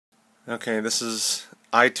Okay, this is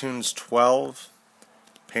iTunes 12,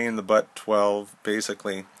 pain in the butt 12,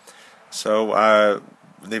 basically. So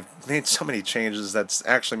they've made so many changes that's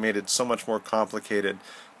actually made it so much more complicated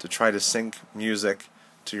to try to sync music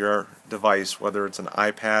to your device, whether it's an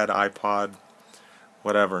iPad, iPod,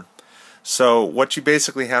 whatever. So what you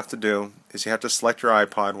basically have to do is you have to select your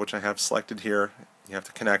iPod, which I have selected here. You have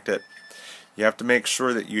to connect it. You have to make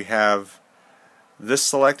sure that you have this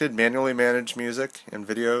selected, manually manage music and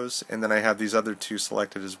videos, and then I have these other two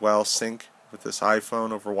selected as well, sync with this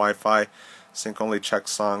iPhone over Wi-Fi, sync only check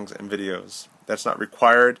songs and videos. That's not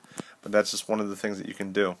required, but that's just one of the things that you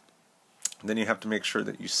can do. And then you have to make sure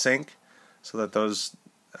that you sync so that those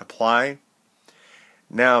apply.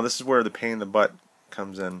 Now this is where the pain in the butt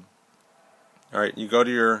comes in. Alright, you go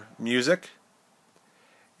to your music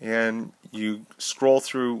and you scroll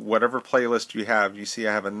through whatever playlist you have. You see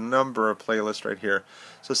I have a number of playlists right here.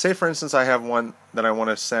 So say for instance I have one that I want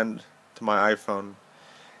to send to my iPhone.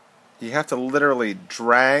 You have to literally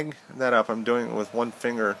drag that up. I'm doing it with one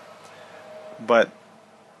finger, but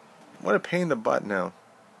what a pain in the butt now.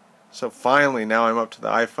 So finally now I'm up to the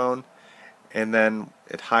iPhone, and then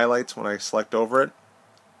it highlights when I select over it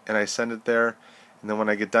and I send it there, and then when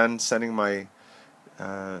I get done sending my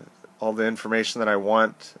all the information that I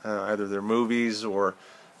want, either their movies or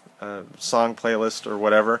song playlist or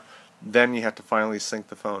whatever, then you have to finally sync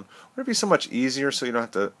the phone. Would it be so much easier so you don't have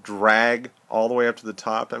to drag all the way up to the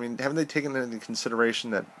top? I mean, haven't they taken into consideration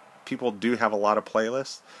that people do have a lot of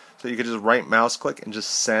playlists? So you could just right mouse click and just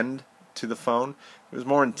send to the phone. If it was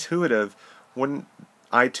more intuitive, wouldn't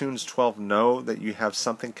iTunes 12 know that you have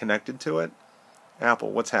something connected to it? Apple,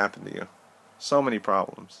 what's happened to you? So many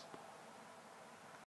problems.